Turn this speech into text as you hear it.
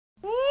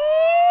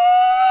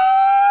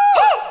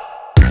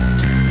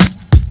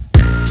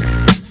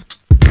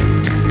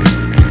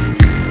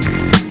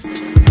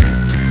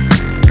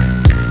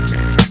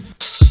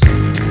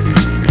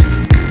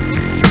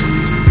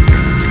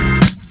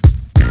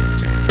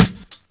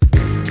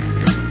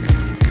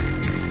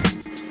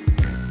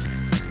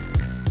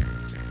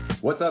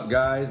What's up,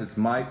 guys? It's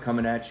Mike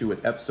coming at you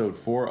with episode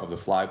 4 of the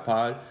Fly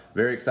Pod.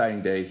 Very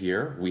exciting day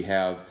here. We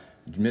have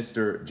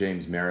Mr.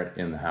 James Merritt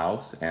in the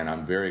house, and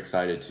I'm very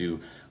excited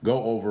to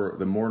go over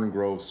the Morton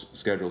Grove's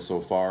schedule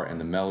so far and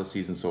the Mellis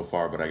season so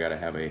far, but I got to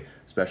have a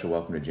special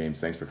welcome to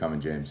James. Thanks for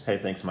coming, James. Hey,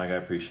 thanks, Mike. I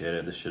appreciate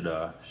it. This should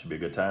be a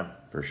good time.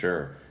 For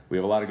sure. We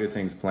have a lot of good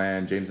things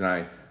planned. James and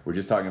I were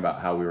just talking about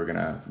how we were going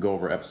to go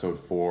over episode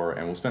 4,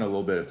 and we'll spend a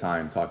little bit of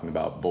time talking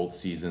about both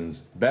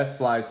seasons. Best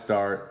Fly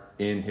start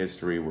in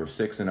history. We're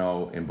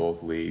 6-0 in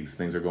both leagues.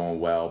 Things are going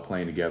well,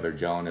 playing together,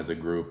 gelling as a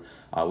group.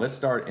 Let's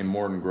start in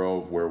Morton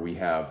Grove, where we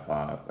have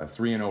a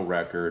 3-0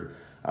 record.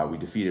 We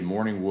defeated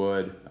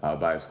Morningwood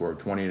by a score of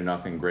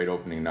 20-0. Great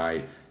opening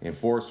night. And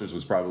Foresters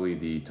was probably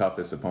the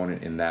toughest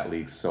opponent in that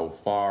league so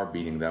far,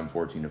 beating them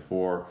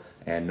 14-4,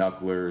 and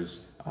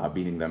Knucklers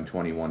beating them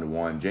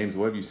 21-1. James,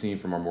 what have you seen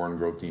from our Morton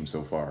Grove team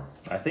so far?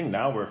 I think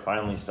now we're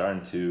finally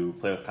starting to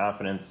play with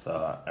confidence.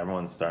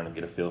 Everyone's starting to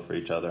get a feel for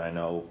each other. I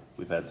know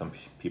we've had some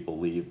people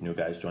leave, new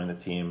guys join the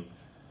team.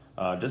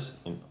 Just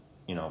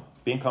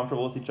being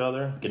comfortable with each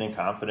other, getting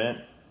confident,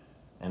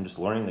 and just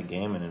learning the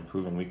game and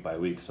improving week by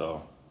week.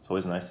 So it's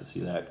always nice to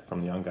see that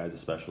from the young guys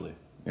especially.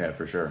 Yeah,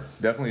 for sure.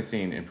 Definitely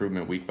seeing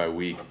improvement week by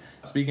week.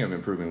 Speaking of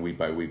improving week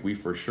by week, we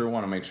for sure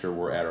want to make sure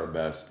we're at our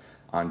best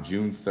on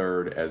June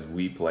 3rd as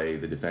we play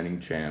the defending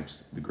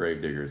champs, the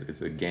Gravediggers.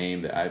 It's a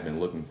game that I've been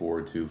looking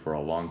forward to for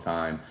a long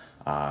time.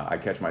 I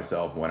catch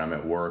myself when I'm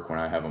at work, when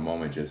I have a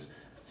moment, just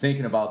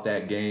thinking about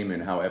that game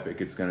and how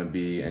epic it's going to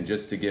be. And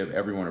just to give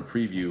everyone a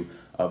preview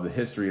of the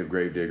history of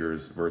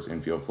Gravediggers versus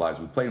Infield Flies,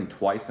 we played them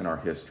twice in our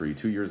history.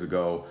 2 years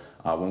ago,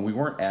 when we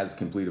weren't as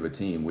complete of a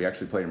team, we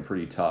actually played them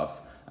pretty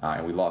tough.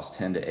 And we lost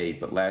 10-8,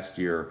 but last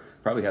year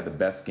probably had the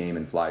best game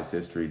in Fly's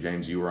history.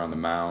 James, you were on the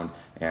mound,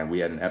 and we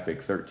had an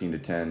epic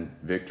 13-10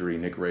 victory.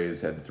 Nick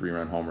Reyes had the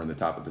 3-run homer in the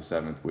top of the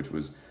 7th, which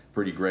was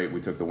pretty great.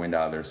 We took the wind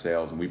out of their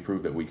sails, and we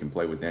proved that we can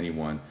play with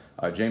anyone.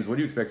 James, what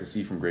do you expect to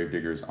see from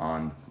Gravediggers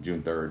on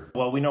June 3rd?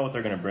 Well, we know what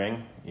they're going to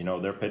bring.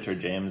 Their pitcher,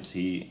 James,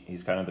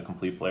 he's kind of the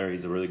complete player.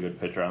 He's a really good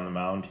pitcher on the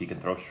mound. He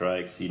can throw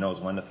strikes. He knows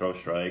when to throw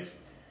strikes.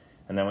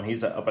 And then when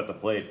he's up at the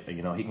plate, he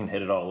can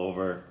hit it all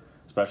over,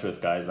 especially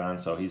with guys on,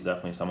 so he's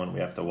definitely someone we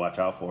have to watch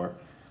out for.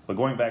 But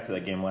going back to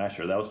that game last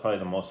year, that was probably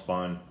the most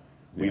fun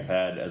we've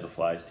had as a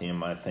Flies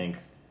team. I think,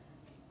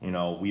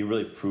 we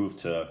really proved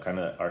to kind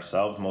of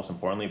ourselves, most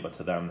importantly, but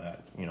to them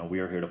that, we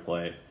are here to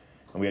play.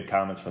 And we had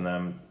comments from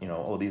them,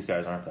 these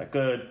guys aren't that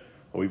good,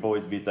 or we've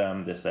always beat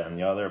them, this, that, and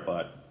the other.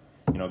 But,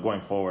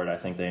 going forward, I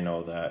think they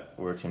know that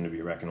we're a team to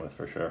be reckoned with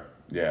for sure.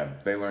 Yeah,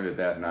 they learned it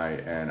that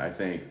night, and I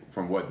think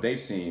from what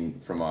they've seen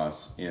from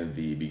us in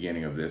the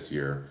beginning of this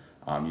year,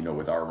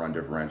 with our run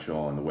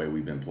differential and the way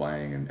we've been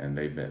playing, and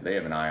they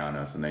have an eye on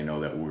us, and they know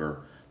that we're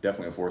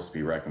definitely a force to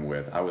be reckoned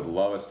with. I would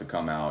love us to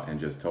come out and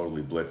just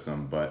totally blitz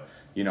them, but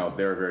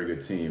they're a very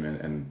good team,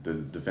 and the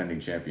defending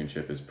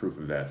championship is proof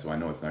of that. So I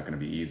know it's not going to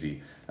be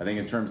easy. I think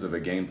in terms of a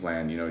game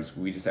plan,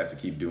 we just have to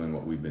keep doing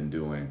what we've been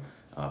doing.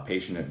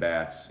 Patient at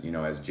bats.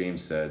 As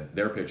James said,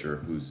 their pitcher,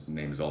 whose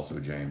name is also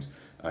James,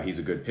 he's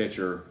a good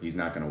pitcher. He's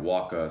not going to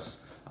walk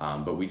us,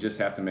 but we just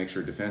have to make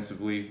sure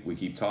defensively we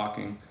keep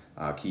talking.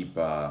 Keep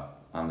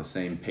on the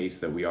same pace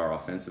that we are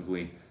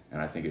offensively,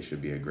 and I think it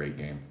should be a great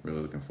game.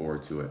 Really looking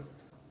forward to it.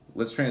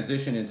 Let's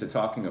transition into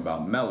talking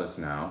about Mellis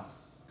now.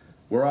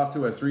 We're off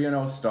to a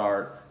 3-0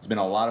 start. It's been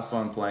a lot of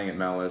fun playing at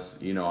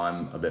Mellis.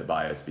 I'm a bit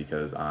biased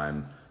because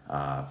I'm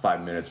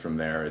 5 minutes from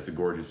there. It's a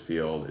gorgeous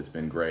field. It's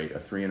been great. A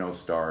 3-0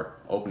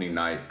 start. Opening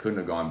night couldn't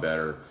have gone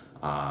better.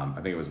 I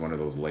think it was one of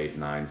those late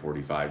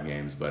 9:45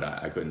 games, but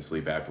I couldn't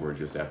sleep afterwards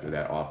just after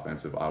that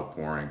offensive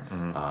outpouring.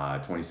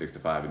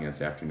 26-5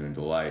 against Afternoon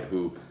Delight,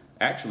 who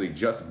actually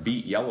just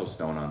beat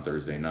Yellowstone on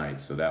Thursday night.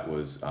 So that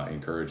was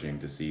encouraging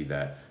to see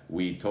that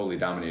we totally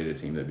dominated a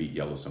team that beat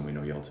Yellowstone. We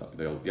know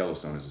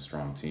Yellowstone is a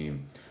strong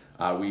team.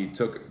 We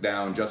took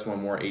down Just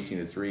One More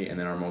 18-3, and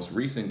then our most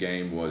recent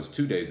game was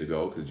 2 days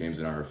ago, because James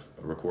and I are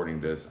recording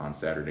this on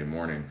Saturday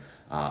morning.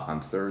 On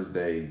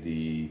Thursday,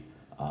 the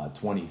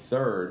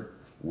 23rd,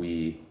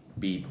 we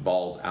beat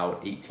Balls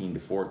Out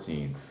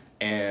 18-14.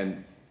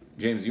 And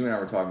James, you and I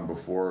were talking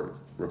before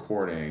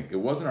recording. It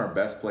wasn't our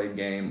best played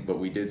game, but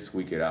we did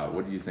squeak it out.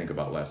 What did you think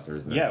about last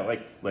Thursday? Yeah,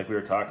 like we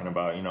were talking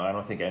about, I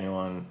don't think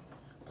anyone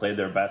played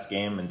their best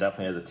game, and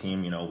definitely as a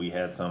team, we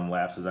had some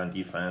lapses on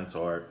defense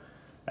or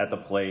at the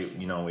plate,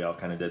 we all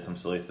kind of did some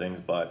silly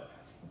things, but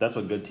that's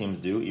what good teams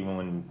do. Even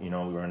when, we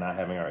were not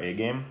having our A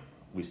game,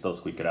 we still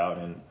squeak it out.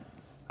 And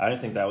I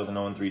didn't think that was an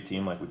 0-3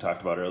 team like we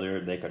talked about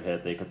earlier. They could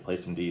hit, they could play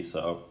some D,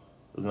 so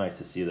it was nice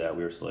to see that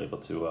we were still able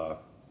to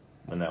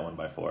win that one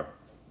by 4.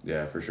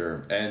 Yeah, for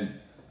sure. And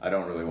I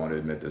don't really want to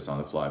admit this on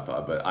the Fly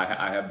Pod, but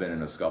I have been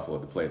in a scuffle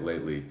at the plate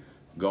lately,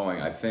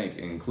 going, I think,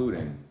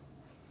 including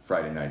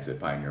Friday nights at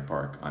Pioneer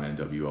Park on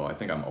NWO. I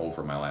think I'm 0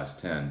 for my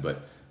last 10,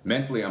 but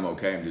mentally I'm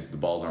okay. I'm just, the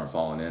balls aren't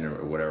falling in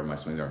or whatever. My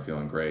swings aren't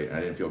feeling great, and I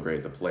didn't feel great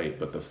at the plate.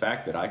 But the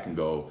fact that I can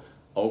go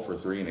 0 for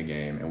 3 in a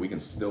game and we can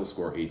still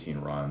score 18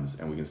 runs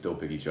and we can still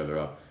pick each other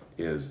up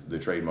is the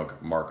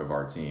trademark of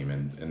our team,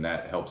 and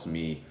that helps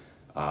me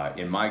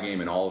in my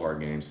game and all of our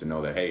games to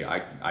know that, hey,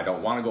 I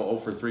don't want to go 0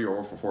 for 3 or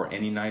 0 for 4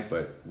 any night,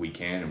 but we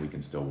can, and we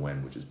can still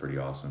win, which is pretty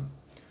awesome.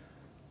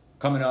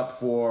 Coming up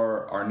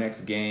for our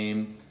next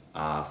game,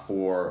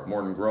 for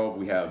Morton Grove,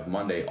 we have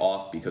Monday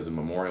off because of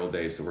Memorial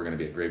Day, so we're going to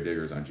be at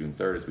Gravediggers on June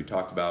 3rd, as we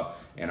talked about,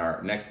 and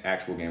our next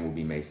actual game will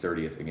be May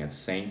 30th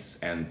against Saints.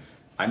 And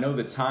I know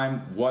the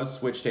time was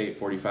switched to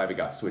 8:45. It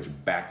got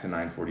switched back to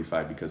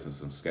 9:45 because of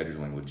some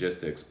scheduling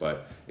logistics,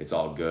 but it's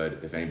all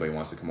good. If anybody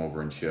wants to come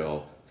over and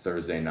chill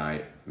Thursday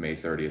night, May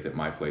 30th at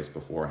my place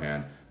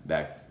beforehand,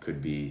 that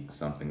could be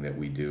something that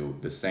we do.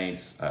 The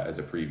Saints, as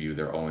a preview,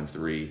 they're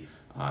 0-3.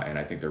 And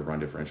I think their run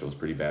differential is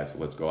pretty bad, so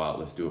let's go out,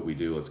 let's do what we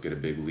do, let's get a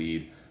big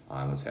lead,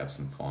 and let's have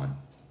some fun.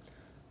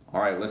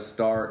 All right, let's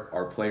start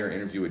our player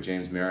interview with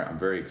James Merritt. I'm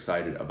very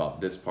excited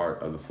about this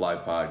part of the Fly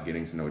Pod,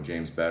 getting to know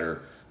James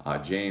better.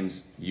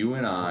 James, you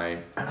and I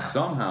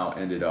somehow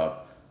ended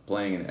up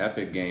playing an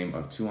epic game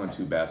of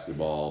 2-on-2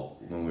 basketball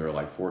when we were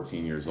like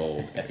 14 years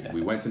old.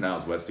 We went to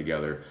Niles West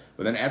together,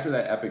 but then after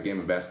that epic game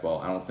of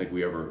basketball, I don't think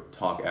we ever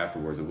talked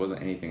afterwards. It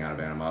wasn't anything out of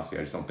animosity.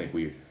 I just don't think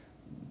we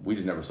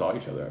just never saw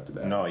each other after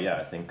that. No, yeah,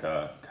 I think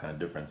kind of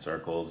different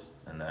circles.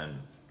 And then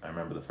I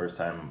remember the first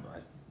time I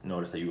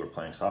noticed that you were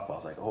playing softball. I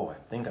was like, oh, I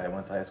think I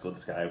went to high school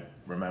with this guy. I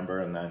remember.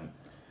 And then,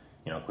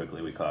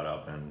 quickly we caught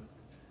up, and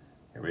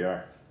here we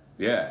are.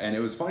 Yeah, and it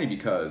was funny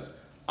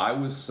because I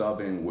was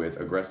subbing with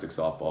Agrestic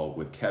Softball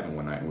with Kevin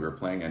one night, and we were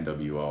playing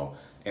NWO.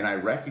 And I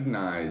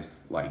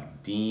recognized,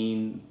 like,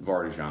 Dean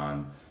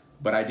Vardajan,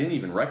 but I didn't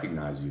even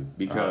recognize you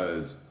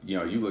because, you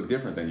look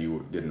different than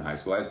you did in high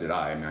school, as did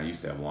I. I mean, I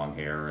used to have long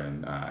hair,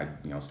 and I,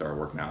 started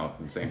working out,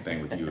 and same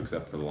thing with you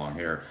except for the long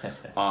hair.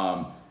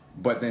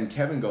 But then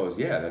Kevin goes,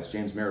 yeah, that's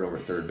James Merritt over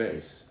at third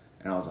base.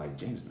 And I was like,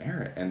 James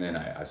Merritt? And then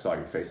I saw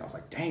your face, and I was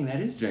like, dang, that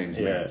is James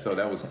Merritt. So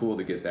that was cool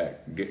to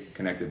get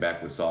connected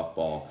back with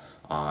softball.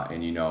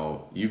 And,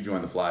 you've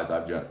joined the Flies,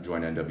 I've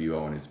joined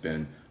NWO, and it's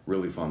been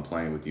really fun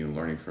playing with you and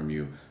learning from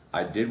you.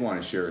 I did want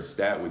to share a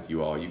stat with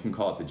you all. You can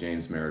call it the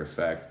James Merritt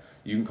effect.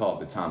 You can call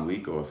it the Tom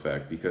Lico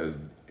effect, because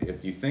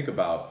if you think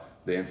about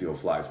the infield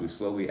Flies, we've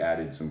slowly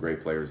added some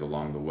great players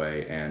along the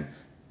way, and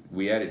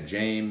we added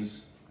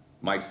James,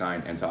 Mike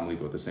Stein, and Tom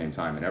Lico at the same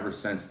time, and ever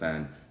since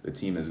then, the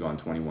team has gone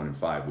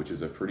 21-5, which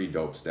is a pretty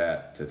dope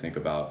stat to think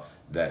about,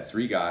 that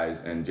 3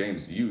 guys, and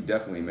James, you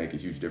definitely make a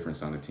huge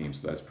difference on the team,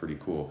 so that's pretty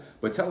cool.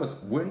 But tell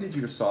us, when did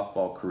your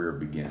softball career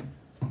begin?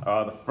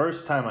 The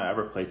first time I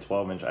ever played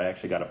 12-inch, I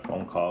actually got a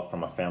phone call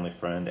from a family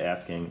friend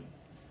asking,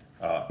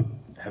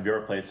 have you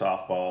ever played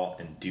softball,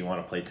 and do you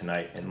want to play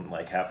tonight in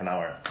like half an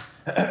hour?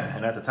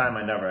 And at the time,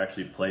 I never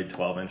actually played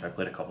 12-inch. I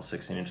played a couple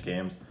 16-inch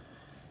games.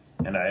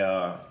 And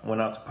I went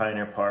out to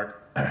Pioneer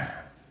Park.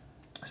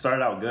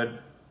 Started out good.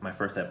 My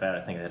first at-bat,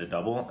 I think I hit a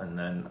double, and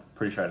then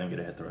pretty sure I didn't get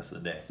a hit the rest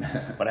of the day.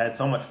 But I had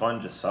so much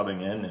fun just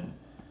subbing in, and,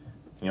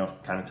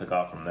 kind of took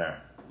off from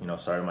there.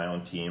 Started my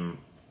own team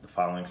the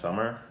following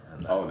summer.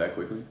 And then, that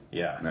quickly?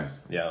 Yeah.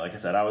 Nice. Yeah, like I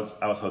said, I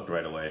was hooked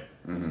right away.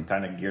 Mm-hmm.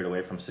 Kind of geared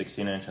away from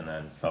 16-inch and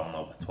then fell in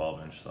love with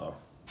 12-inch. So.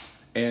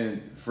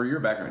 And for your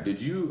background,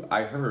 did you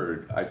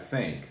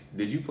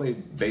play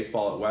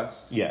baseball at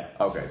West? Yeah.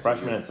 Okay.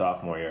 Freshman and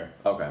sophomore year.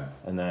 Okay.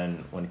 And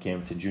then when it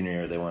came to junior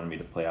year, they wanted me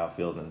to play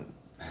outfield, and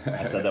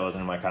I said that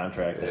wasn't in my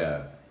contract.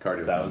 Yeah.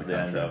 Cardio. That was the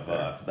end of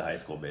the high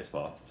school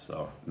baseball.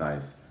 So.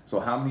 Nice.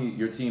 So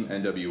your team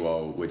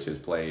NWO, which has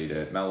played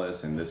at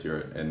Mellis and this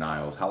year at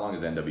Niles, how long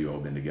has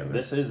NWO been together?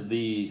 This is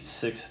the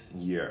 6th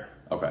year.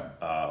 Okay.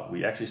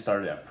 We actually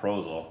started at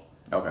Prosel.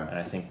 Okay. And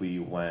I think we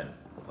went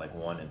like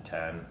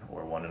 1-10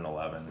 or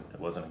 1-11. It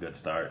wasn't a good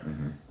start.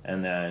 Mm-hmm.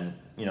 And then,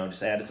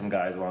 just added some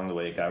guys along the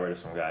way, got rid of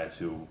some guys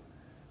who,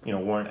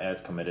 weren't as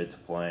committed to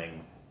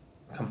playing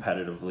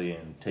competitively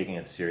and taking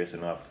it serious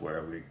enough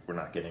where we're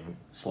not getting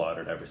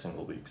slaughtered every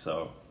single week.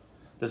 So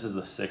this is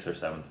the 6th or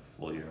 7th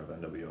full year of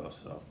NWO.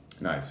 So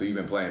nice. So you've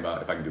been playing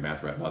about, if I can do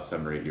math right, about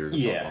 7 or 8 years of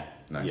softball.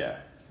 Nice. Yeah.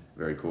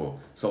 Very cool.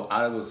 So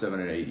out of those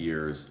 7 and 8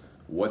 years,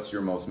 what's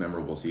your most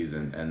memorable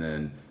season? And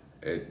then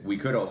we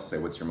could also say,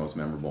 what's your most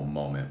memorable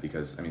moment?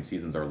 Because,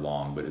 seasons are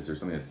long, but is there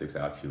something that sticks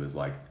out to you as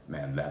like,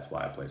 man, that's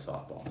why I play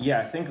softball?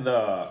 Yeah, I think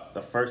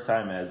the first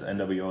time as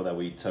NWO that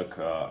we took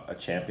a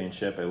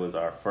championship, it was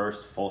our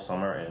first full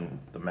summer in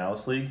the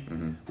Malice League.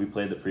 Mm-hmm. We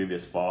played the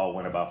previous fall,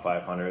 went about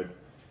 500,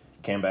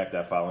 came back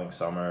that following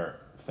summer,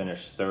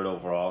 finished 3rd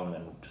overall, and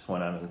then just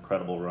went on an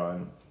incredible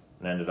run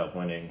and ended up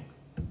winning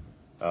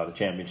the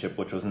championship,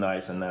 which was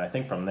nice. And then I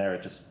think from there,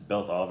 it just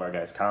built all of our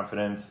guys'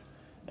 confidence.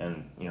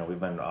 And, we've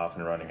been off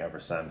and running ever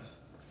since.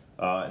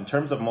 In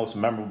terms of most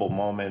memorable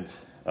moment,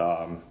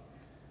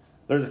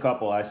 there's a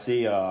couple. I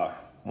see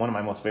one of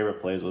my most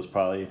favorite plays was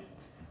probably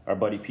our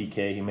buddy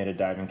PK. He made a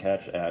diving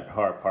catch at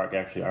Hart Park,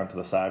 actually, onto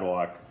the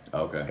sidewalk.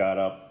 Okay. Got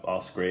up,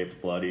 all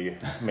scraped, bloody,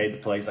 made the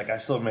play. He's like, I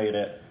still made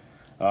it.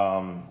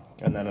 And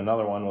then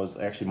another one was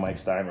actually Mike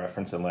Stein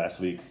referencing last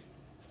week,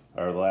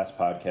 or the last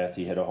podcast.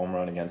 He hit a home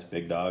run against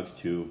Big Dogs,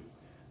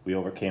 we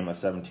overcame a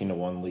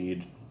 17-1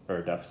 lead,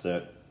 or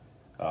deficit.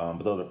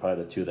 But those are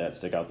probably the 2 that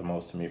stick out the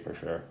most to me for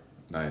sure.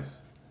 Nice.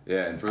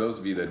 Yeah, and for those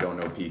of you that don't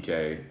know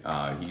PK,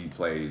 he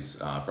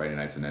plays Friday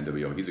nights in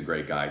NWO. He's a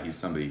great guy. He's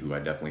somebody who I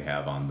definitely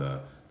have on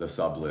the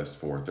sub list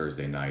for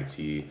Thursday nights.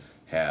 He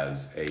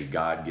has a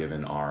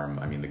God-given arm.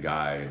 I mean, the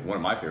guy, one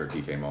of my favorite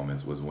PK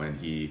moments was when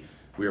we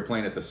were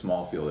playing at the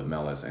small field at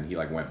Mellis, and he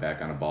like went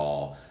back on a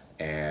ball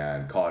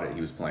and caught it.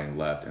 He was playing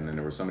left, and then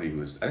there was somebody who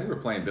was, I think we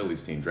were playing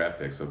Billy's team draft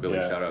pick, so Billy,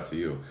 shout out to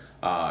you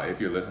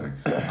if you're listening.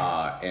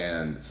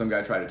 And some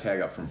guy tried to tag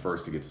up from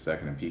first to get to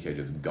second, and PK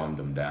just gunned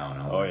him down.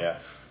 I was like, yeah.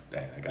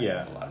 Dang, that guy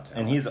has a lot of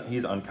talent. And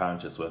he's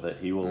unconscious with it.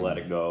 He will let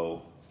it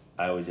go.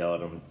 I always yell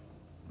at him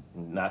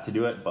not to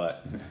do it,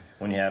 but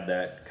when you have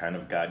that kind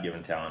of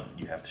God-given talent,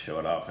 you have to show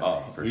it off.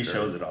 And he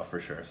shows it off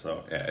for sure.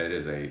 So yeah, it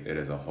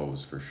is a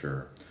hose for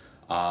sure.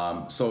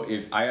 So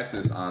if I asked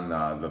this on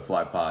the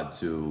Fly Pod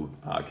to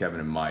Kevin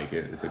and Mike,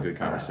 it's a good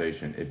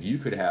conversation. If you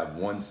could have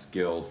one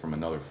skill from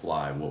another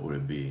fly, what would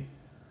it be?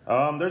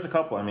 There's a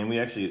couple. I mean, we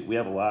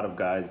have a lot of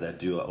guys that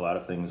do a lot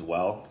of things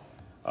well.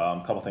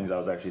 A couple things I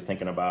was actually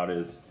thinking about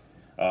is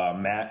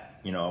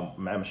Matt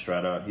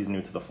Mistretta. He's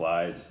new to the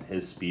flies.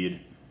 His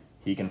speed,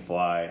 he can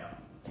fly.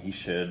 He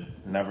should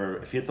never,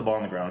 if he hits the ball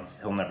on the ground,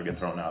 he'll never get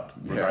thrown out,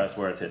 regardless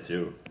where it's hit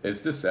to.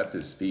 It's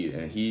deceptive speed,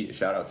 and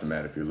shout out to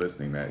Matt if you're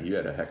listening, Matt. He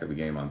had a heck of a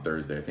game on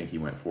Thursday. I think he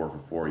went 4 for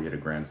 4. He had a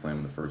grand slam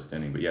in the first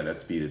inning, but yeah, that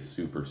speed is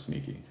super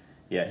sneaky.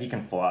 Yeah, he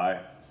can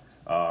fly.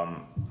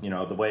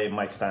 The way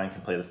Mike Stein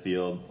can play the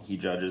field, he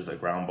judges a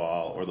ground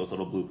ball or those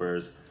little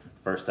bloopers.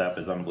 First step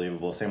is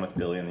unbelievable. Same with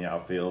Billy in the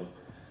outfield.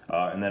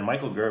 And then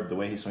Michael Gerb, the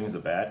way he swings the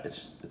bat,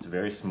 it's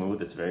very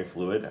smooth. It's very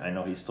fluid. I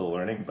know he's still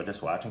learning, but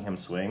just watching him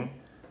swing,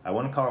 I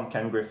wouldn't call him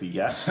Ken Griffey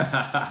yet,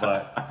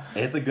 but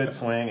it's a good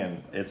swing,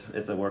 and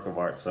it's a work of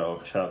art.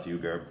 So shout out to you,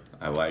 Gerb.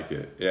 I like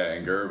it. Yeah,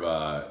 and Gerb,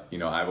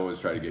 I've always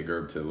tried to get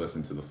Gerb to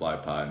listen to the Fly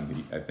Pod,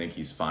 and I think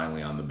he's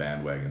finally on the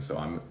bandwagon. So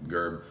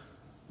Gerb,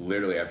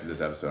 literally after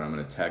this episode, I'm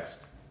going to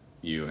text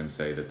you and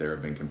say that there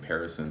have been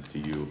comparisons to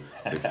you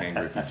to Ken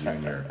Griffey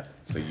Jr.,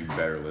 so you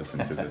better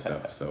listen to this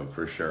episode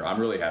for sure.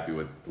 I'm really happy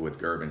with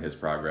Gerb and his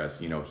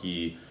progress. He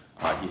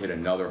hit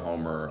another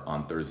homer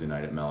on Thursday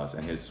night at Mellis,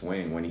 and his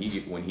swing, when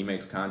he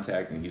makes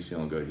contact and he's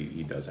feeling good,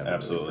 he does have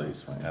a really great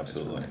swing.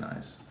 Absolutely. It's really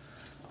nice.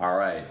 All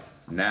right,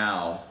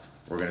 now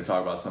we're going to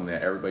talk about something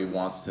that everybody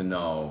wants to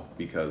know,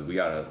 because we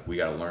gotta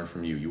learn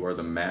from you. You are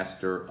the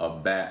master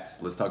of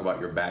bats. Let's talk about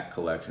your bat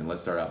collection.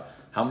 Let's start out.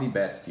 How many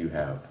bats do you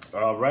have?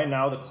 Right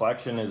now, the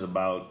collection is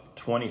about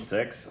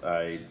 26.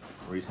 I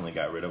recently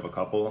got rid of a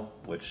couple,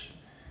 which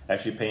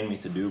actually pained me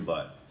to do,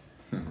 but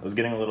it was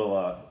getting a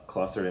little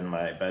clustered in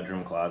my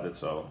bedroom closet,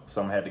 so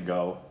some had to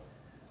go.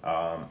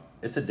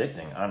 It's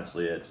addicting,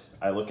 honestly.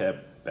 I look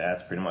at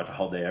bats pretty much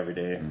all day, every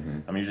day. Mm-hmm.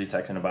 I'm usually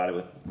texting about it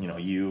with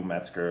you,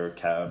 Metzger,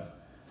 Kev.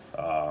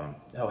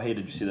 Hey,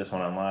 did you see this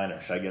one online,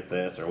 or should I get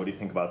this, or what do you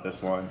think about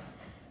this one?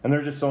 And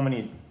there's just so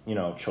many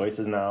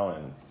choices now,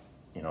 and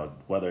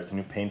whether it's a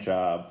new paint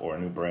job or a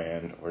new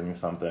brand or a new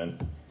something,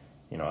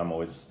 I'm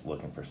always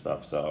looking for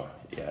stuff. So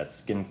yeah,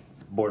 it's getting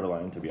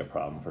borderline to be a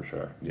problem for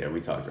sure. Yeah,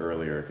 we talked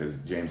earlier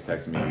because James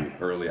texted me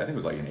early. I think it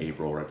was like in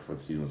April, right before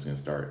the season was going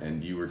to start,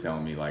 and you were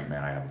telling me like,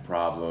 man, I have a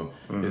problem.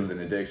 Mm-hmm. It's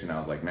an addiction. I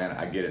was like, man,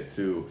 I get it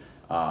too.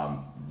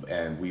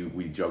 And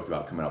we joked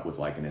about coming up with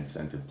like an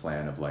incentive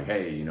plan of like,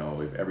 hey,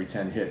 if every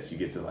 10 hits you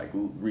get to like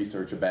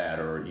research a bat,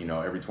 or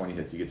every 20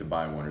 hits you get to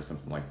buy one or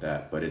something like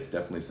that. But it's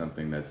definitely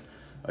something that's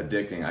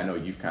addicting. I know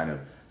you've kind of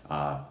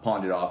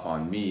pawned it off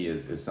on me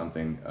as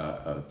something.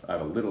 I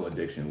have a little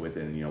addiction with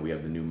it. And, we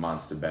have the new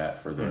Monster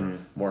bat for the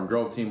Morton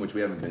Grove team, which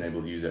we haven't been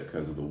able to use it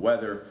because of the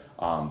weather.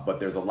 But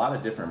there's a lot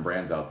of different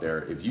brands out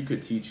there. If you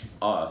could teach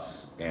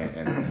us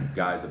and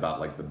guys about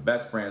like the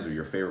best brands or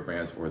your favorite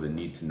brands or the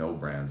need to know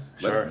brands,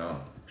 let us know.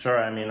 Sure.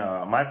 I mean,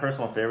 my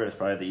personal favorite is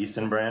probably the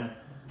Easton brand.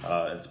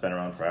 It's been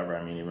around forever.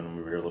 I mean, even when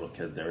we were little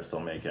kids, they were still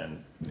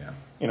making. Yeah.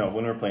 When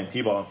we were playing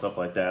t-ball and stuff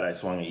like that, I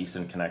swung an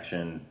Easton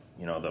Connection.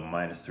 The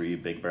 -3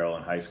 big barrel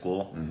in high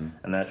school,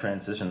 and that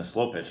transition to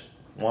slow pitch.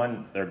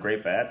 One, they're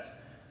great bats,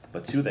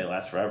 but two, they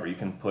last forever. You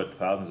can put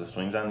thousands of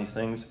swings on these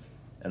things,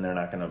 and they're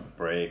not going to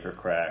break or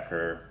crack,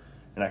 or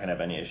you're not going to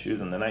have any issues.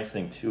 And the nice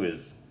thing too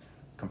is,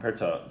 compared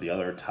to the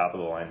other top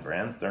of the line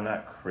brands, they're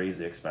not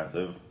crazy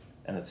expensive.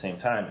 And at the same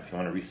time, if you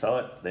want to resell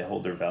it, they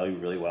hold their value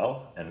really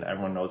well, and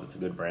everyone knows it's a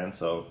good brand.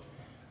 So,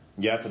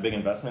 yeah, it's a big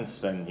investment to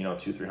spend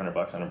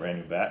 $200-300 on a brand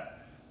new bat.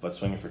 But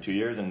swing it for 2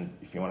 years, and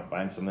if you want to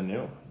find something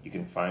new, you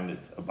can find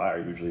a buyer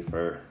usually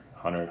for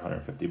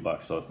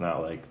 $100-150. So it's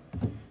not like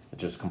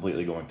it's just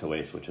completely going to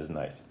waste, which is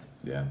nice.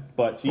 Yeah.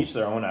 But to each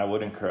their own. I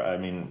would encourage. I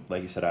mean,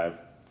 like you said, I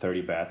have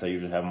 30 bats. I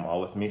usually have them all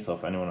with me. So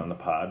if anyone on the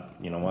pod,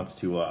 wants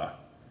to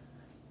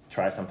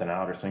try something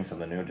out or swing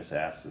something new, just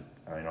ask.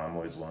 I'm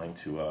always willing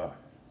to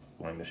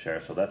share.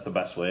 So that's the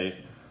best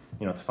way,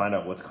 to find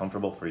out what's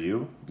comfortable for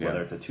you,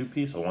 whether it's a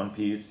 2-piece or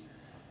 1-piece.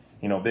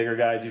 Bigger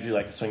guys usually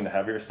like to swing the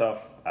heavier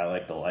stuff. I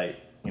like the light,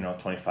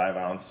 25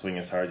 ounce, swing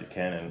as hard as you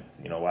can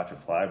and, watch it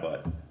fly,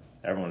 but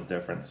everyone's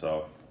different,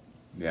 so.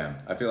 Yeah,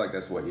 I feel like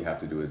that's what you have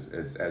to do is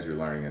as you're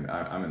learning, and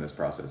I'm in this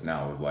process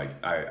now of like,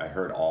 I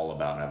heard all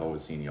about, and I've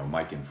always seen,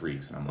 Mike and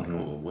Freaks, and I'm like,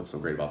 well, what's so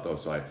great about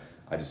those? So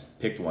I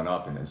just picked one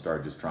up and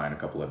started just trying a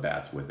couple of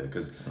bats with it.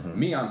 Because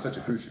me, I'm such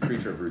a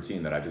creature of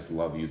routine that I just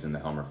love using the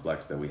Helmer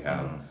Flex that we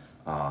have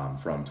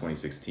from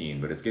 2016.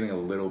 But it's getting a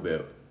little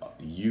bit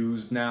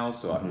used now,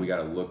 so we got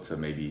to look to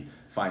maybe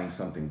finding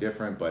something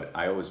different. But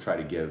I always try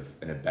to give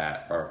an at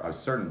bat or a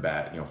certain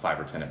bat, 5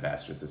 or 10 at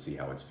bats just to see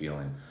how it's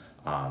feeling.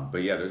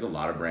 But yeah, there's a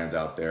lot of brands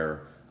out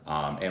there.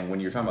 And when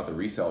you're talking about the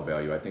resale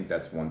value, I think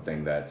that's one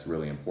thing that's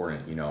really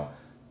important.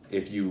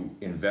 If you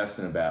invest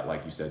in a bat,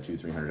 like you said,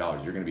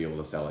 $200-300, you're going to be able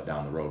to sell it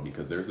down the road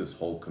because there's this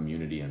whole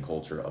community and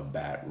culture of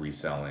bat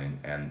reselling,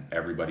 and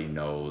everybody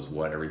knows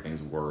what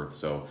everything's worth.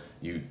 So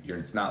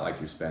it's not like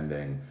you're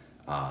spending.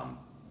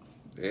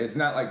 It's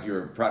not like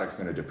your product's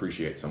going to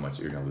depreciate so much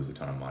that you're going to lose a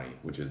ton of money,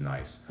 which is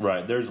nice.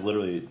 Right. There's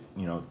literally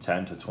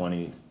 10 to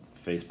 20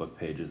 Facebook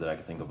pages that I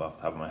can think of off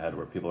the top of my head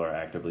where people are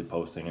actively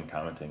posting and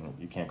commenting.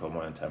 You can't go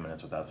more than 10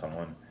 minutes without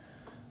someone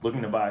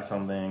looking to buy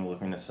something,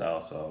 looking to sell.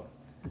 So.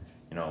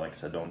 Like I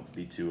said, don't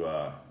be too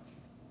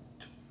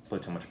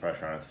put too much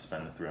pressure on it to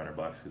spend the $300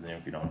 because even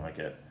if you don't like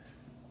it,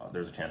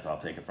 there's a chance I'll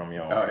take it from you,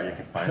 or you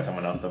can find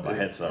someone else to buy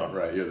it. So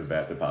right, you're the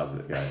bat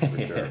deposit guy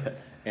for sure.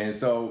 And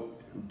so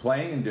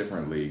playing in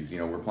different leagues,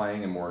 we're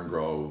playing in Morton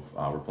Grove,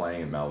 we're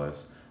playing in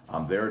Mellis.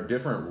 There are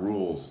different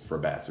rules for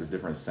bats. There's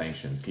different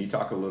sanctions. Can you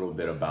talk a little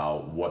bit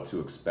about what to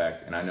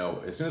expect? And I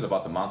know as soon as I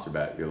bought the Monster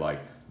bat, you're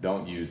like,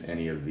 don't use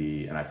any of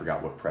and I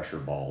forgot what pressure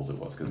balls it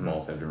was because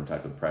balls have different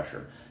type of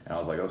pressure. And I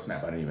was like, oh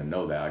snap, I didn't even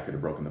know that. I could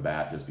have broken the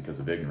bat just because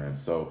of ignorance.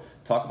 So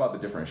talk about the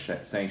different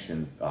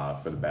sanctions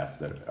for the bats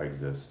that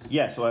exist.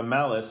 Yeah, so at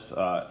Malice,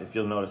 if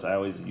you'll notice, I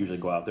always usually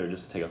go out there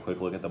just to take a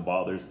quick look at the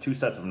ball. There's 2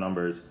 sets of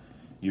numbers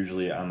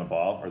usually on the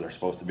ball, or they're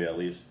supposed to be at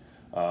least.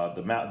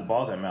 The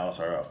balls at Malice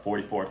are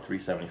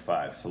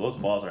 44-375. So those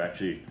balls are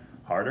actually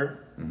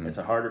harder. It's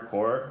a harder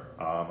core.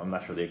 I'm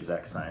not sure the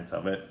exact science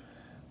of it.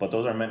 But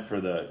those are meant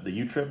for the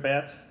U-Trip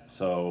bats,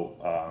 so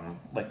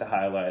like the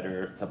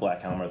highlighter, the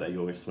black Helmer that you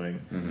always swing,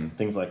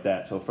 things like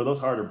that. So for those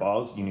harder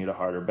balls, you need a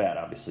harder bat,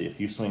 obviously. If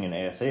you swing an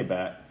ASA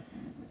bat,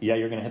 yeah,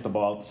 you're going to hit the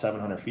ball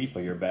 700 feet,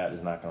 but your bat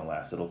is not going to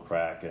last. It'll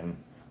crack and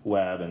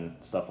web and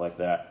stuff like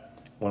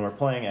that. When we're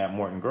playing at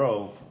Morton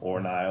Grove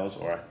or Niles,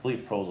 or I believe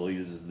Prozel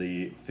uses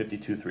the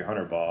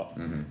 52-300 ball,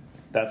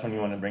 that's when you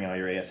want to bring out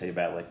your ASA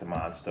bat like the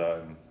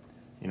Monster.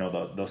 And,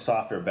 those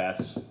softer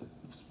bats.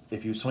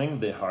 If you swing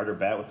the harder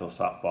bat with those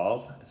soft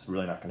balls, it's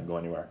really not going to go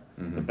anywhere.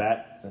 The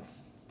bat,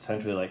 it's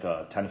essentially like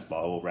a tennis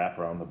ball. It will wrap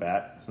around the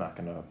bat. It's not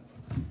going to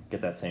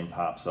get that same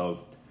pop.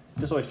 So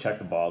just always check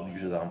the ball.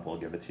 Usually the ump will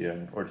give it to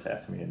you, or just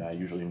ask me, and I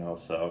usually know.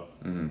 So,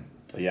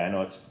 but yeah, I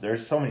know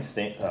there's so many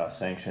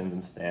sanctions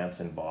and stamps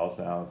and balls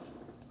now. It's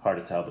hard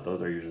to tell, but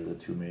those are usually the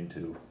two main.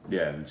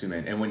 Yeah, the 2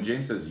 main. And when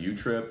James says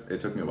U-Trip,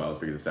 it took me a while to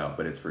figure this out,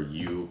 but it's for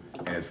U,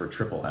 and it's for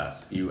triple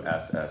S,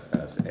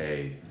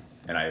 USSSA.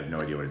 And I have no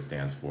idea what it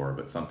stands for,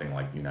 but something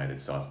like United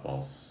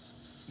Softball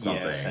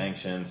something. Yeah,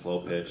 sanctions, slow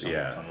pitch,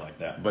 something like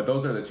that. But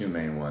those are the 2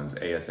 main ones,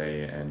 ASA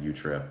and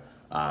U-Trip.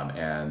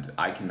 And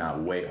I cannot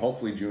wait.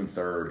 Hopefully June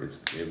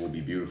 3rd, it will be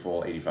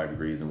beautiful, 85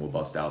 degrees, and we'll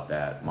bust out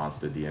that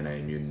Monster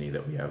DNA Mutiny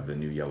that we have, the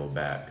new yellow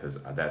bat,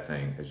 because that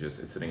thing is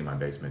it's sitting in my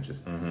basement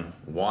just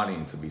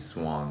wanting to be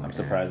swung. I'm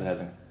surprised it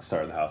hasn't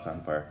started the house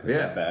on fire, because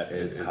that bat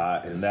is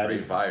hot. It's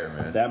straight fire,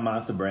 man. That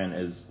Monster brand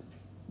is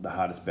the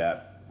hottest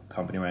bat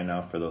company right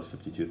now for those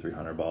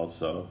 52-300 balls.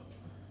 So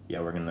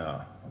yeah, we're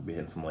gonna be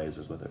hitting some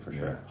lasers with it for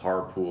sure.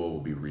 Harpool will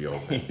be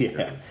reopened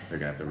because they're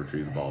gonna have to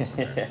retrieve the balls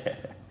from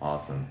there.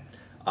 Awesome.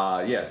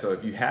 So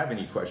if you have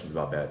any questions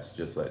about bats,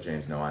 just let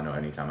James know. I know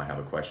anytime I have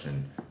a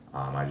question,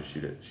 I just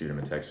shoot him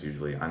a text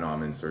usually. I know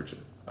I'm in search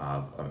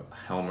of a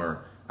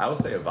Helmer. I would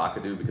say a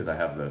Vakadu because I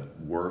have the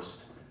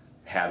worst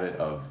habit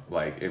of,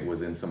 like, it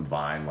was in some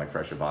vine, like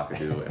fresh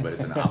avocado, but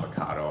it's an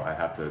avocado. I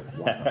have to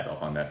watch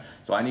myself on that.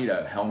 So I need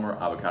a Helmer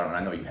avocado, and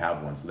I know you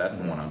have one, so that's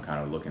the one I'm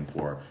kind of looking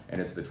for.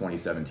 And it's the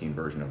 2017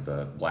 version of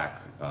the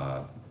black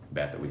bat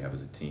that we have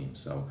as a team.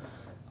 So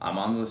I'm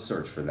on the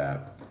search for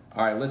that.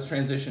 All right, let's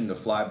transition to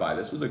Flyby.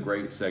 This was a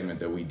great segment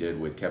that we did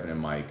with Kevin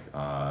and Mike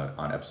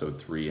on episode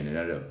 3, and it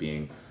ended up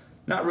being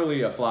not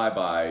really a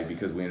flyby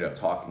because we ended up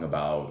talking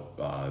about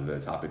the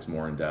topics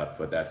more in depth,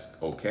 but that's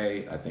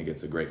okay. I think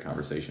it's a great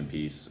conversation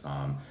piece.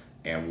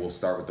 And we'll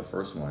start with the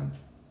first one,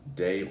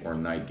 day or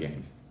night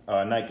game?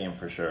 Night game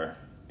for sure.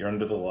 You're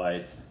under the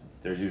lights.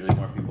 There's usually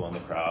more people in the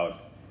crowd.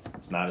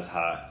 It's not as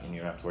hot, and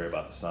you don't have to worry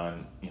about the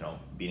sun,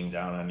 beating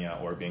down on you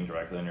or being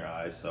directly in your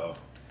eyes. So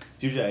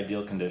it's usually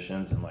ideal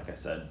conditions. And like I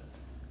said,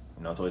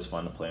 it's always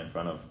fun to play in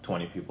front of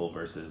 20 people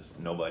versus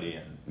nobody.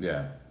 And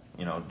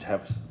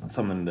have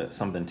something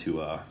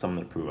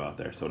to prove out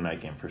there. So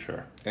night game for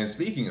sure. And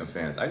speaking of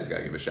fans, I just got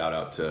to give a shout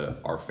out to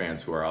our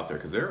fans who are out there,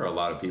 because there are a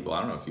lot of people, I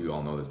don't know if you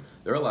all know this,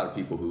 there are a lot of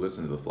people who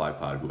listen to the Fly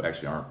Pod who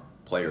actually aren't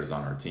players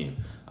on our team.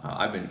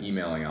 I've been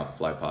emailing out the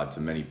Fly Pod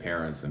to many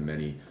parents and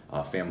many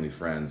family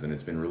friends, and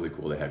it's been really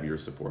cool to have your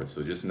support.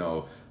 So just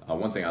know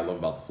One thing I love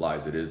about the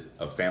Flies, it is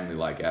a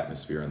family-like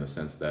atmosphere in the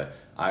sense that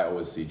I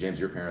always see, James,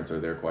 your parents are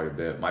there quite a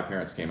bit. My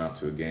parents came out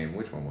to a game,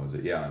 which one was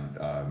it? Yeah,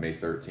 on May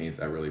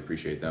 13th. I really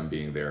appreciate them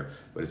being there.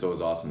 But it's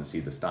always awesome to see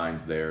the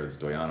Steins there, the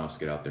Stoyanovs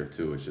get out there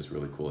too. It's just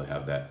really cool to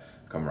have that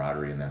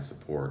camaraderie and that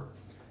support.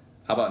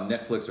 How about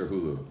Netflix or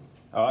Hulu?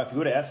 If you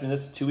would have asked me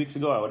this 2 weeks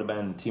ago, I would have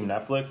been Team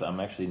Netflix. I'm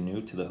actually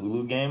new to the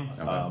Hulu game,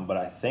 Okay. but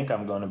I think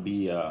I'm going to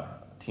be a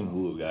Team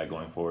Hulu guy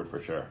going forward for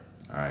sure.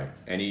 All right.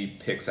 Any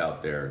picks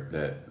out there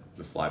that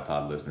the Fly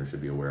Pod listeners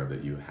should be aware of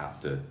that you have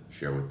to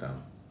share with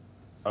them?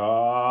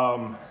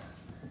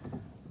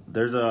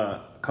 There's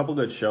a couple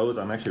good shows.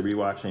 I'm actually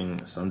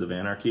rewatching Sons of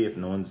Anarchy. If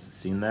no one's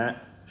seen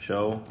that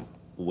show,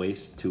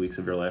 waste 2 weeks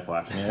of your life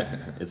watching it.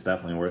 It's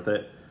definitely worth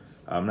it.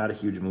 I'm not a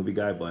huge movie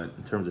guy, but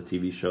in terms of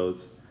TV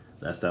shows,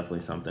 that's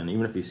definitely something.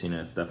 Even if you've seen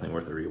it, it's definitely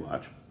worth a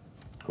rewatch.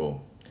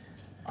 Cool.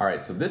 All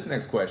right, so this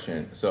next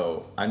question.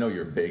 So I know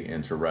you're big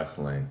into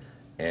wrestling,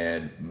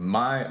 and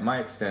my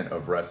extent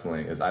of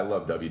wrestling is I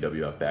love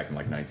WWF back in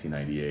like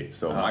 1998.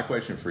 So my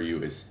question for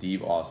you is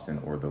Steve Austin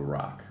or The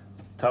Rock?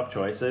 Tough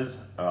choices.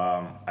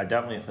 I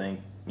definitely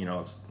think,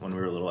 when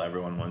we were little,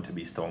 everyone wanted to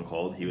be Stone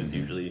Cold. He was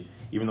usually,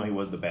 even though he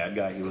was the bad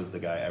guy, he was the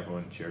guy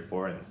everyone cheered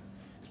for. And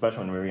especially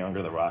when we were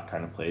younger, The Rock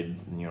kind of played,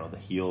 the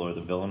heel or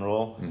the villain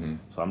role.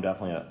 So I'm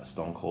definitely a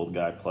Stone Cold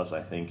guy. Plus,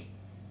 I think,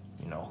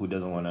 who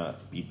doesn't want to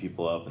beat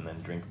people up and then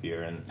drink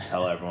beer and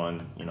tell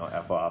everyone,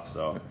 F off.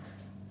 So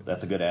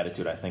that's a good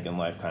attitude, I think, in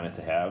life kind of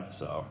to have.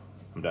 So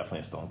I'm definitely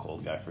a Stone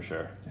Cold guy for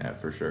sure. Yeah,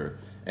 for sure.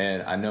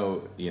 And I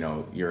know,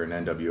 you're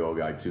an NWO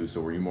guy too,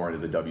 so were you more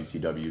into the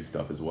WCW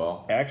stuff as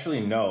well?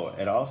 Actually, no.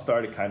 It all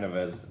started kind of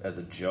as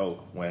a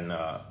joke when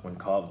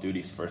Call of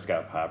Duty first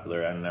got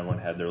popular and everyone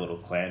had their little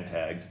clan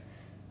tags.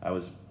 I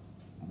was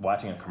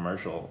watching a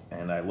commercial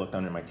and I looked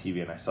under my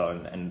TV and I saw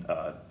an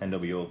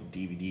NWO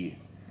DVD.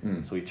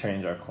 So we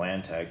changed our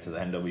clan tag to the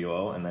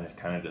NWO, and then it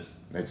kind of just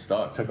It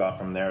stuck. took off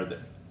from there.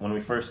 When we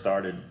first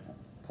started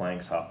playing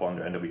softball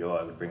under NWO,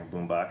 I would bring a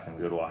boombox and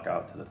we would walk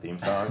out to the theme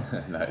song.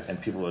 Nice.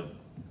 And people would,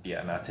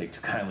 not take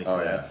too kindly to Oh,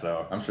 that. yeah.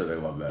 So I'm sure they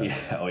love that.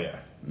 yeah, oh yeah.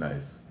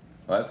 Nice.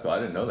 Well, that's cool. I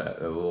didn't know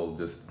that. A little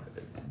just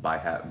by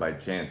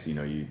chance,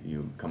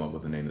 you come up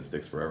with a name that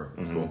sticks forever.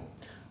 That's cool.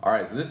 All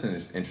right, so this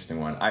is an interesting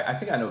one. I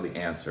think I know the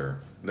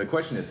answer. The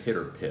question is hit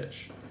or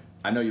pitch.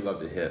 I know you love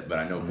to hit, but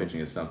I know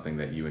pitching is something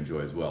that you enjoy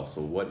as well.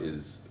 So what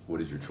is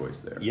your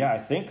choice there? Yeah, I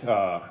think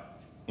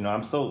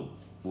I'm still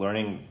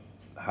learning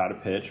how to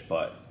pitch,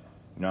 but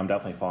I'm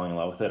definitely falling in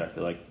love with it. I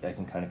feel like I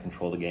can kind of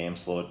control the game,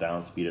 slow it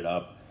down, speed it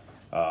up,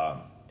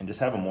 and just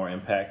have a more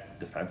impact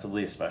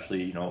defensively,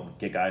 especially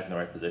get guys in the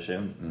right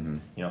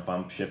position. If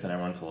I'm shifting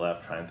everyone to the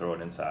left, try and throw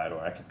it inside,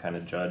 or I can kind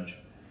of judge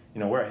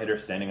where a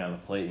hitter's standing on the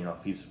plate.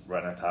 If he's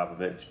right on top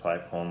of it, he's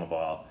probably pulling the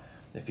ball.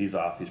 If he's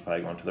off, he's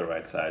probably going to the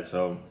right side.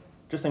 So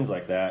just things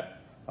like that.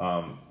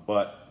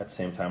 But at the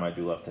same time, I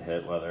do love to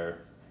hit, whether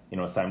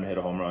it's time to hit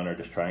a home run or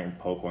just try and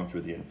poke one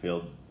through the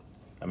infield.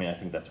 I mean, I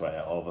think that's why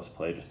all of us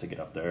play, just to get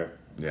up there,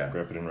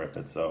 grip it and rip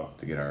it. So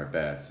to get our at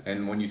bats.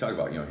 And when you talk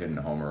about hitting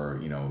a homer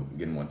or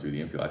getting one through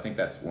the infield, I think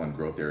that's one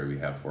growth area we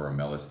have for our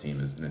Mellis team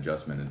is an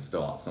adjustment, and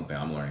still something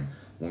I'm learning.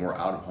 When we're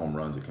out of home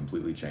runs, it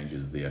completely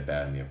changes the at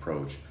bat and the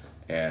approach.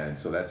 And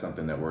so that's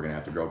something that we're gonna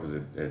have to grow, because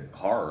at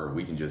horror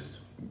we can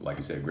just, like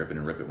you said, grip it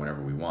and rip it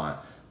whenever we want.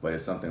 But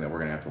it's something that we're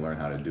gonna have to learn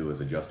how to do,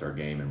 is adjust our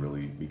game and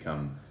really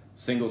become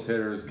singles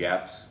hitters,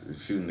 gaps,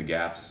 shooting the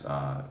gaps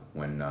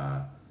when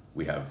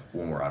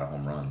we're out of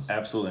home runs.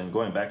 Absolutely, and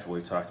going back to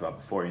what we talked about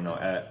before,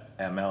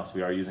 at Malice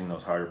we are using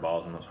those harder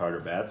balls and those harder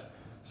bats,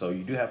 so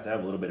you do have to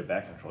have a little bit of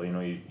bat control.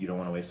 You don't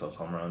want to waste those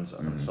home runs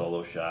on a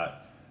solo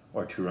shot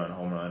or a 2-run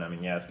home run. I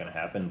mean, it's going to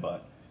happen,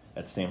 but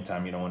at the same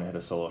time, you don't want to hit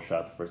a solo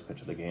shot the first pitch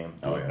of the game,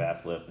 do a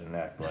bat flip and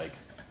act like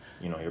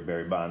you're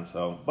Barry Bonds.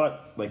 So,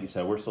 but like you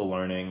said, we're still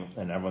learning,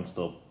 and everyone's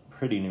still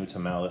pretty new to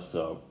Malice.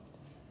 So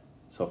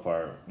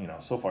far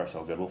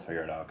so good. We'll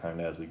figure it out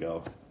kind of as we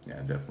go. Yeah,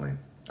 definitely.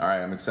 All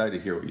right, I'm excited to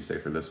hear what you say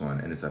for this one,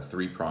 and it's a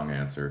 3-prong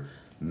answer.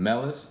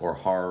 Mellis or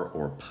Har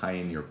or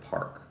Pioneer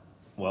Park?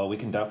 Well, we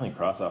can definitely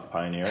cross off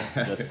Pioneer,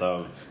 just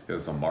of...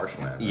 It's a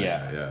marshland. Right?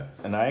 Yeah.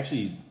 And I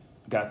actually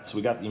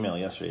we got the email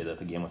yesterday that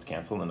the game was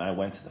canceled, and I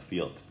went to the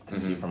field to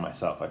see for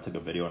myself. I took a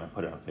video and I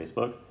put it on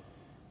Facebook.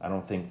 I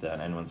don't think that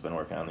anyone's been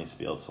working on these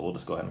fields, so we'll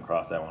just go ahead and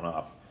cross that one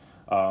off.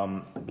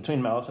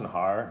 Between Mellis and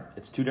Har,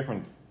 it's two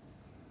different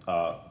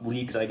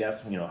leagues, I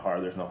guess.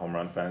 Har, there's no home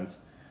run fence.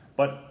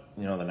 But,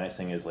 the nice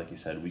thing is, like you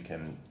said, we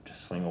can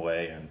just swing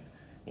away, and,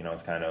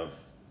 it's kind of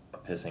a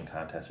pissing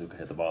contest who could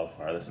hit the ball the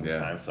farthest in the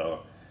time.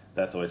 So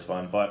that's always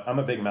fun. But I'm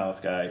a big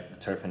Malice guy. The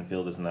turf and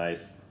field is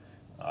nice.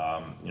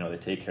 They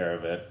take care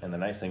of it. And the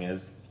nice thing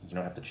is you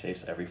don't have to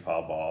chase every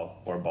foul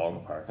ball or ball in the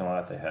parking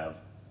lot. They have,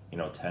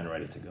 10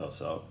 ready to go.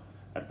 So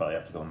I'd probably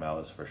have to go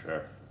Malice for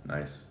sure.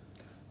 Nice.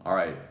 All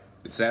right.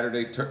 It's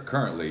Saturday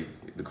currently.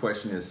 The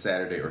question is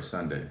Saturday or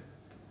Sunday?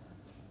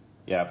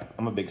 Yeah,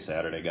 I'm a big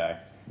Saturday guy.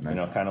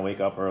 Nice. Kind of wake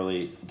up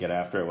early, get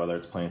after it, whether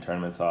it's playing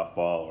tournament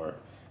softball or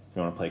if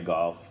you want to play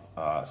golf.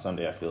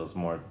 Sunday I feel is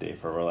more a day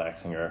for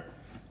relaxing or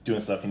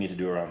doing stuff you need to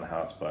do around the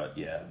house. But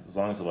yeah, as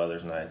long as the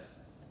weather's nice,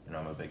 you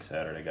know, I'm a big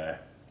Saturday guy.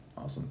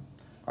 Awesome.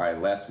 All right,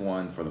 last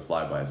one for the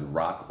flyby is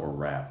rock or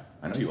rap.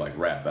 I know you like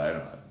rap,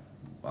 but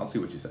I'll see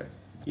what you say.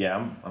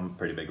 Yeah, I'm a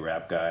pretty big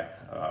rap guy.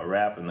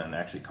 Rap, and then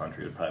actually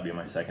country would probably be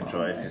my second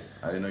choice.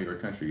 Nice. I didn't know you were a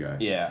country guy.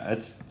 Yeah,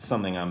 it's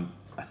something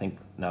I think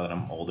now that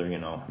I'm older, you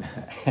know.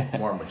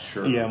 More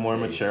mature. Yeah, more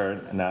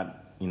mature,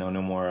 not, you know,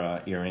 no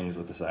more earrings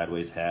with a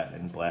sideways hat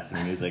and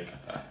blasting music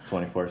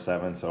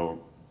 24/7.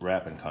 So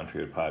rap and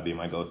country would probably be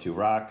my go-to.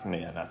 Rock,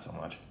 yeah, not so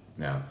much.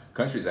 Yeah,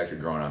 country's actually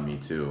growing on me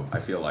too. I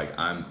feel like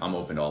I'm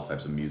open to all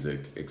types of music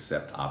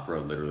except opera.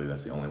 Literally,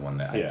 that's the only one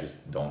that I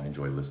just don't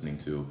enjoy listening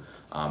to.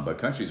 But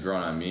country's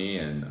growing on me,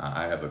 and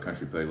I have a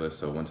country playlist.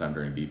 So one time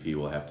during BP,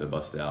 we'll have to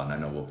bust it out, and I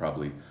know we'll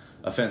probably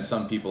offend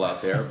some people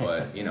out there,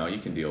 but you know, you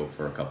can deal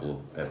for a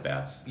couple at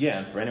bats. Yeah,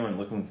 and for anyone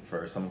looking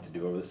for something to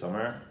do over the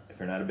summer, if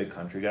you're not a big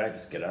country guy,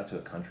 just get out to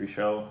a country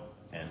show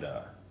and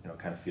you know,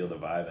 kind of feel the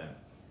vibe, and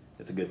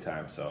it's a good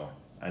time. So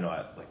I know,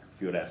 like,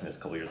 if you would ask me this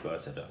a couple years ago, I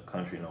said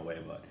country, no way,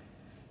 but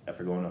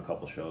after going to a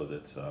couple shows,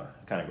 it's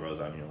kind of grows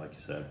on you, like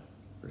you said.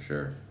 For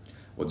sure.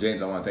 Well,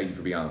 James, I want to thank you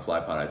for being on the Fly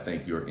Pod. I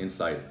think your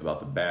insight about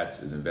the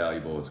bats is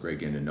invaluable. It's great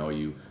getting to know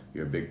you.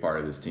 You're a big part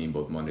of this team,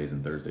 both Mondays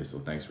and Thursdays, so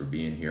thanks for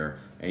being here.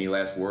 Any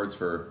last words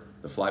for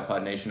the Fly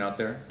Pod Nation out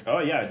there? Oh,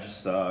 yeah,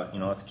 just, you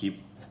know, let's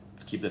keep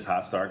this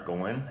hot start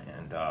going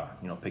and,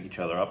 you know, pick each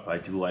other up. I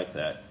do like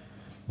that,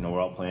 you know,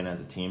 we're all playing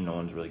as a team. No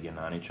one's really getting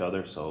on each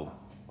other, so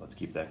let's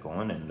keep that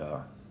going, and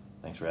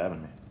thanks for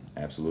having me.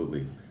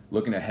 Absolutely.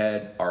 Looking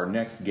ahead, our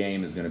next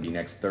game is going to be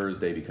next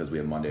Thursday because we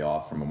have Monday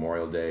off for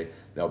Memorial Day.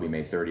 That'll be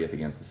May 30th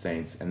against the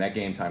Saints, and that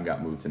game time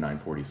got moved to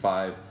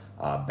 9:45,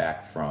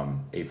 back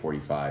from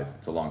 8:45.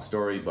 It's a long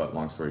story, but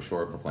long story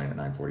short, we're playing at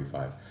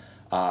 9:45.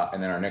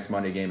 And then our next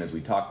Monday game, as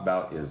we talked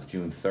about, is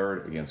June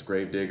 3rd against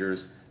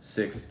Gravediggers,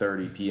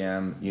 6:30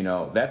 p.m. You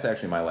know, that's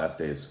actually my last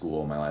day of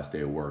school, my last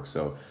day of work,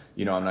 so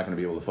you know, I'm not going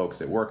to be able to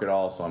focus at work at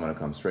all, so I'm going to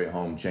come straight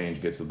home,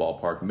 change, get to the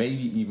ballpark,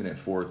 maybe even at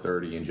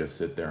 4:30 and just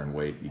sit there and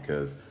wait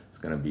because it's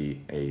going to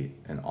be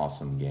an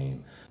awesome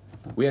game.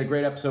 We had a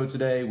great episode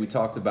today. We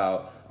talked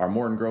about our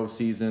Morton Grove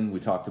season. We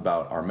talked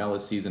about our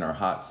Mellis season, our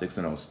hot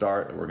 6-0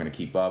 start that we're going to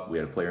keep up. We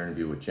had a player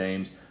interview with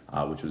James,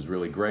 which was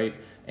really great.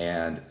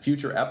 And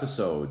future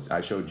episodes, I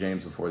showed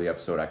James before the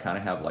episode, I kind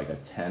of have like a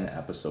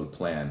 10-episode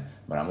plan,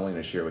 but I'm only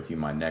going to share with you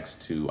my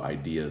next two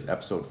ideas.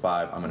 Episode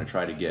 5, I'm going to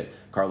try to get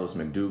Carlos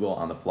McDougall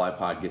on the Fly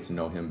Pod, get to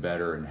know him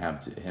better, and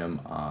have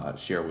him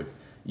share with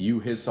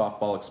you his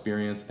softball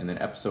experience. And then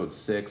episode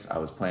 6, I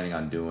was planning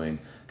on doing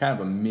kind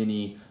of a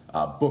mini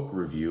book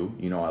review.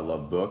 You know, I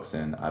love books,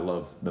 and I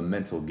love the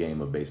mental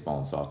game of baseball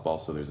and softball.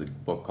 So there's a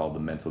book called The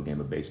Mental Game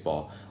of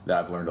Baseball that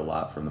I've learned a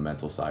lot from the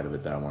mental side of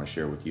it that I want to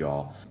share with you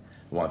all.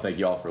 I want to thank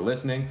you all for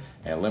listening,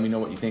 and let me know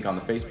what you think on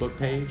the Facebook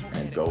page,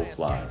 and go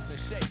Fly.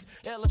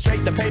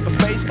 Illustrate the paper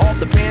space off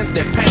the pens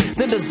that paint.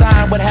 The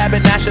design would have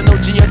it National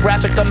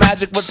Geographic or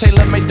Magic with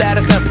tailor-made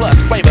status and plus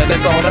flavor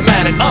that's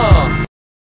automatic.